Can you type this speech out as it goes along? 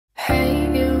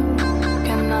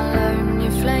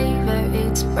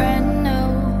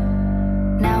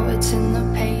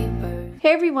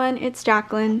Hey everyone, it's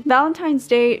Jacqueline. Valentine's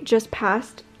Day just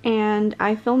passed and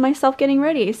I filmed myself getting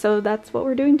ready, so that's what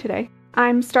we're doing today.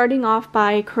 I'm starting off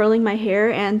by curling my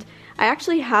hair, and I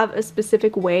actually have a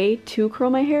specific way to curl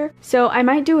my hair. So I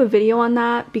might do a video on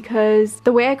that because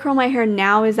the way I curl my hair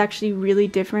now is actually really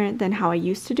different than how I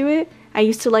used to do it. I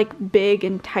used to like big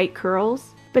and tight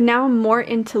curls, but now I'm more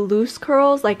into loose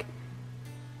curls, like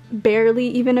barely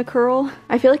even a curl.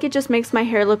 I feel like it just makes my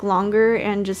hair look longer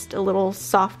and just a little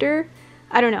softer.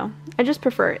 I don't know, I just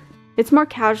prefer it. It's more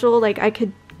casual, like I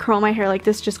could curl my hair like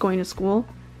this just going to school.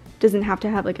 Doesn't have to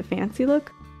have like a fancy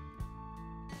look.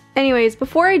 Anyways,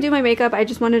 before I do my makeup, I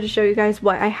just wanted to show you guys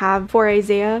what I have for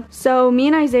Isaiah. So me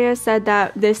and Isaiah said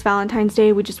that this Valentine's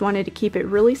Day we just wanted to keep it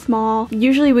really small.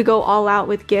 Usually we go all out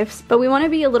with gifts, but we want to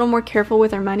be a little more careful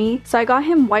with our money. So I got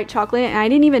him white chocolate, and I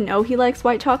didn't even know he likes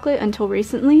white chocolate until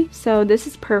recently. So this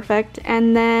is perfect.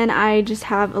 And then I just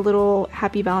have a little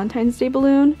Happy Valentine's Day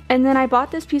balloon. And then I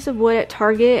bought this piece of wood at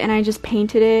Target and I just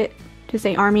painted it to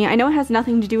say Army. I know it has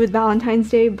nothing to do with Valentine's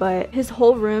Day, but his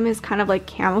whole room is kind of like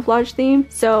camouflage theme,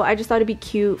 so I just thought it'd be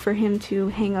cute for him to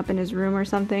hang up in his room or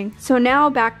something. So now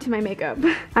back to my makeup.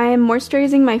 I am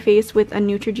moisturizing my face with a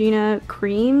Neutrogena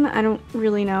cream. I don't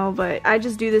really know, but I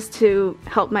just do this to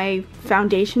help my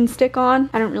foundation stick on.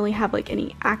 I don't really have like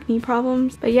any acne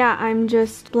problems. But yeah, I'm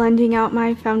just blending out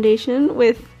my foundation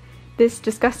with this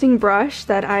disgusting brush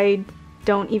that I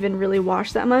don't even really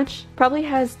wash that much. Probably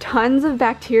has tons of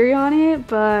bacteria on it,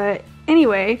 but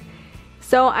anyway.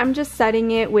 So I'm just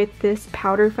setting it with this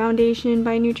powder foundation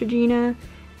by Neutrogena.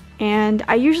 And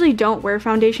I usually don't wear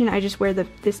foundation, I just wear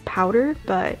this powder,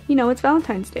 but you know, it's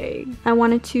Valentine's Day. I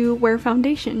wanted to wear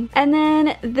foundation. And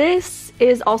then this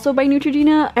is also by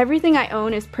Neutrogena. Everything I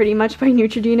own is pretty much by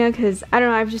Neutrogena because, I don't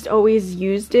know, I've just always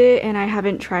used it and I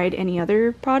haven't tried any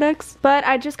other products. But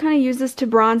I just kind of use this to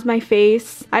bronze my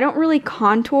face. I don't really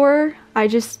contour. I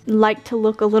just like to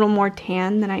look a little more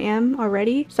tan than I am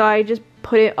already. So I just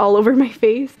put it all over my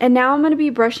face. And now I'm gonna be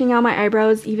brushing out my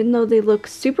eyebrows, even though they look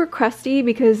super crusty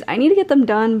because I need to get them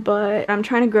done, but I'm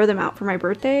trying to grow them out for my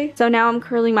birthday. So now I'm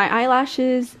curling my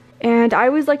eyelashes. And I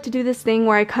always like to do this thing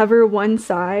where I cover one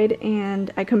side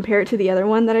and I compare it to the other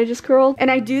one that I just curled.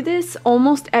 And I do this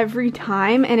almost every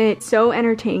time and it's so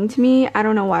entertaining to me. I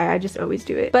don't know why, I just always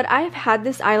do it. But I've had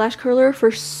this eyelash curler for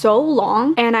so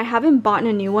long and I haven't bought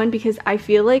a new one because I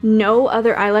feel like no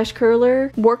other eyelash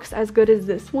curler works as good as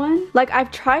this one. Like,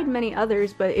 I've tried many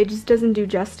others, but it just doesn't do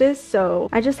justice. So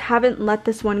I just haven't let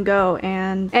this one go.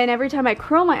 And every time I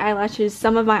curl my eyelashes,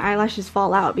 some of my eyelashes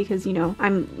fall out because, you know,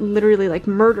 I'm literally like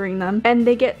murdering them and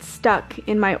they get stuck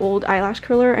in my old eyelash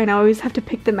curler and I always have to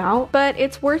pick them out, but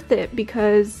it's worth it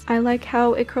because I like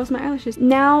how it curls my eyelashes.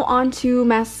 Now onto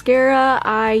mascara.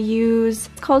 I use,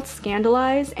 it's called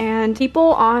Scandalize, and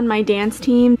people on my dance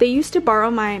team, they used to borrow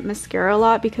my mascara a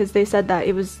lot because they said that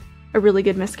it was a really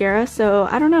good mascara. So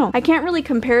I don't know, I can't really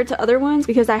compare it to other ones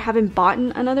because I haven't bought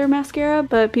another mascara,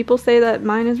 but people say that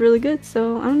mine is really good,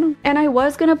 so I don't know. And I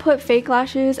was gonna put fake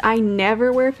lashes. I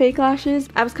never wear fake lashes.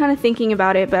 I was kind of thinking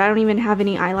about it, but I don't even have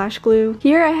any eyelash glue.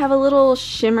 Here I have a little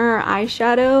shimmer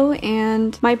eyeshadow,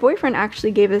 and my boyfriend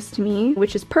actually gave this to me,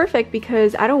 which is perfect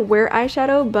because I don't wear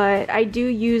eyeshadow, but I do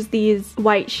use these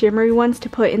white shimmery ones to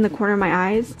put in the corner of my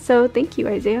eyes. So thank you,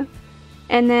 Isaiah.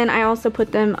 And then I also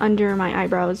put them under my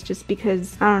eyebrows just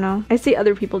because, I don't know, I see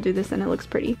other people do this and it looks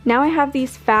pretty. Now I have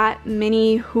these fat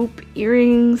mini hoop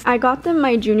earrings. I got them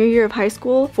my junior year of high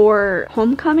school for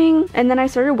homecoming, and then I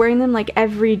started wearing them like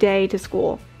every day to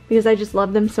school because I just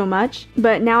love them so much.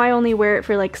 But now I only wear it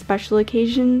for like special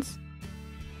occasions.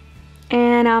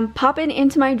 And I'm popping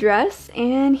into my dress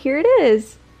and here it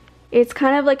is. It's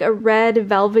kind of like a red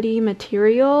velvety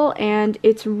material and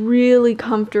it's really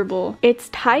comfortable. It's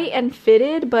tight and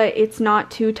fitted, but it's not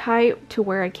too tight to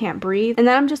where I can't breathe. And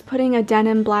then I'm just putting a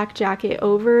denim black jacket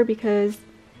over because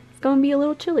it's gonna be a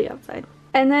little chilly outside.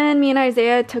 And then me and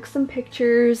Isaiah took some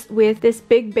pictures with this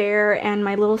big bear and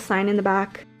my little sign in the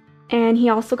back. And he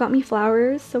also got me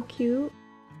flowers, so cute.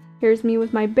 Here's me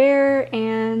with my bear,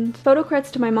 and photo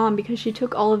credits to my mom because she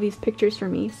took all of these pictures for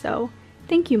me, so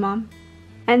thank you, Mom.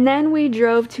 And then we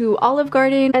drove to Olive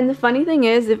Garden, and the funny thing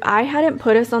is, if I hadn't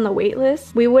put us on the wait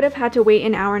list, we would have had to wait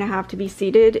an hour and a half to be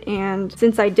seated, and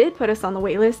since I did put us on the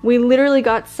wait list, we literally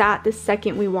got sat the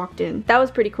second we walked in. That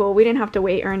was pretty cool. We didn't have to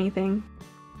wait or anything.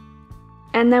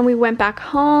 And then we went back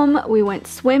home, we went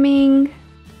swimming.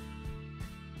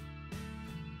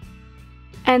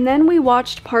 And then we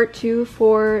watched part 2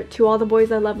 for To All the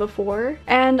Boys I Loved Before.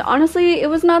 And honestly, it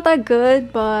was not that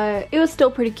good, but it was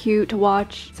still pretty cute to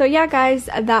watch. So yeah, guys,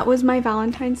 that was my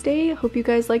Valentine's Day. Hope you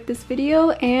guys liked this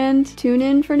video and tune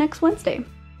in for next Wednesday.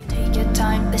 take your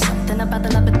time. There's something about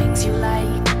the love and things you like.